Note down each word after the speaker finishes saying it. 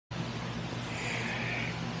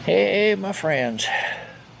Hey, my friends.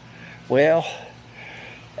 Well,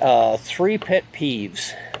 three pet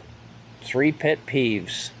peeves. Three pet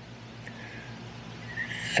peeves.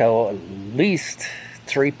 So, at least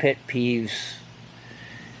three pet peeves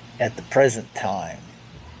at the present time.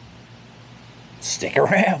 Stick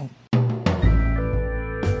around.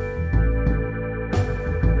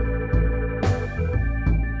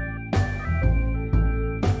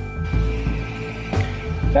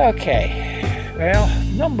 Okay. Well,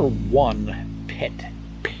 number one pet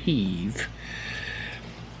peeve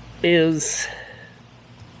is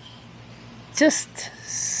just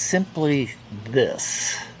simply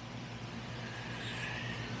this.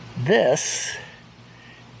 This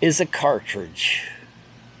is a cartridge.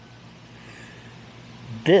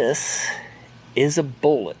 This is a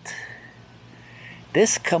bullet.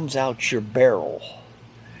 This comes out your barrel.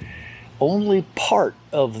 Only part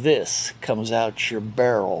of this comes out your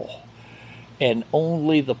barrel, and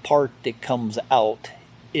only the part that comes out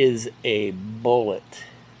is a bullet.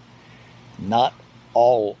 Not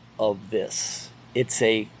all of this. It's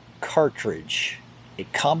a cartridge, a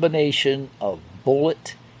combination of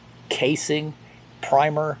bullet, casing,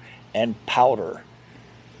 primer, and powder.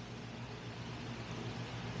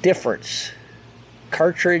 Difference: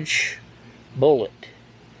 cartridge, bullet.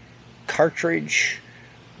 Cartridge,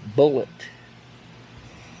 bullet.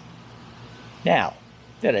 Now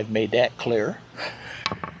that I've made that clear,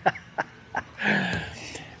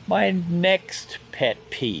 my next pet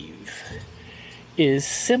peeve is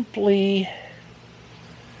simply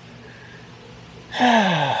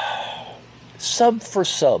sub for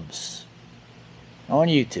subs on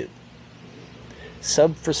YouTube.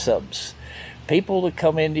 Sub for subs. People that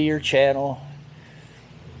come into your channel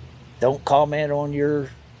don't comment on your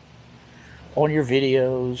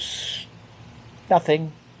videos,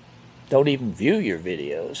 nothing, don't even view your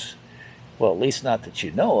videos, well, at least not that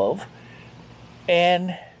you know of,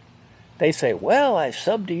 and they say, well, I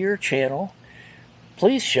subbed to your channel,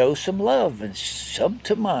 please show some love and sub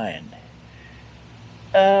to mine.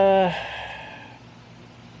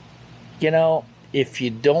 If you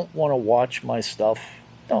don't want to watch my stuff,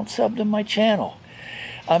 don't sub to my channel.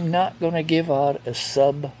 I'm not going to give out a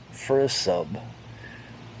sub for a sub.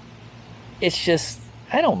 It's just,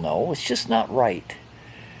 I don't know, it's just not right,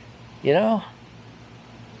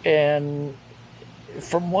 and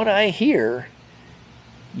from what I hear,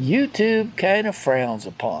 YouTube kind of frowns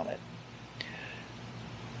upon it,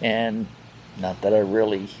 and not that I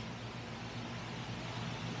really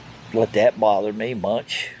let that bother me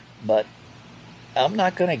much, but I'm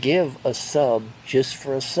not going to give a sub just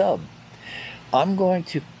for a sub. I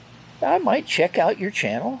might check out your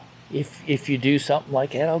channel. If you do something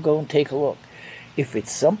like that, I'll go and take a look. If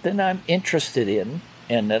it's something I'm interested in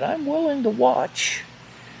and that I'm willing to watch,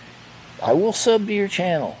 I will sub to your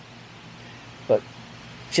channel. But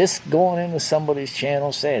just going into somebody's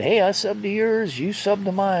channel saying, hey, I sub to yours, you sub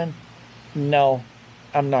to mine, no,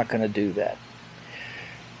 I'm not going to do that.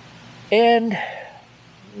 And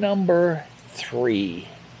number three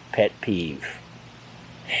pet peeve,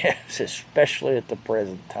 especially at the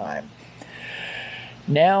present time.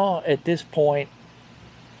 Now, at this point,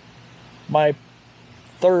 my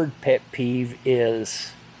third pet peeve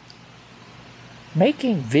is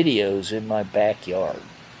making videos in my backyard.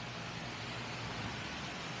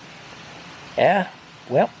 Yeah,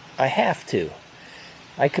 well, I have to.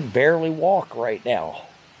 I can barely walk right now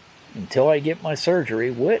until I get my surgery,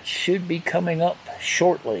 which should be coming up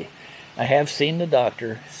shortly. I have seen the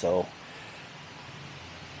doctor,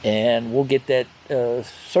 and we'll get that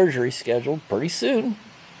surgery scheduled pretty soon.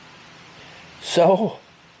 So,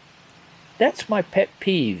 that's my pet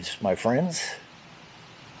peeves, my friends.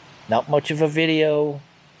 Not much of a video,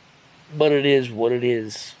 but it is what it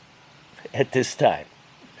is at this time.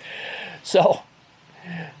 So,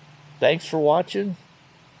 thanks for watching.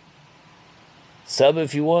 Sub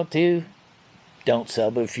if you want to. Don't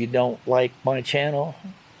sub if you don't like my channel.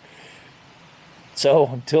 So,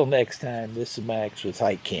 until next time, this is Max with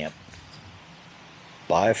Hike Camp.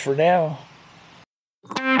 Bye for now.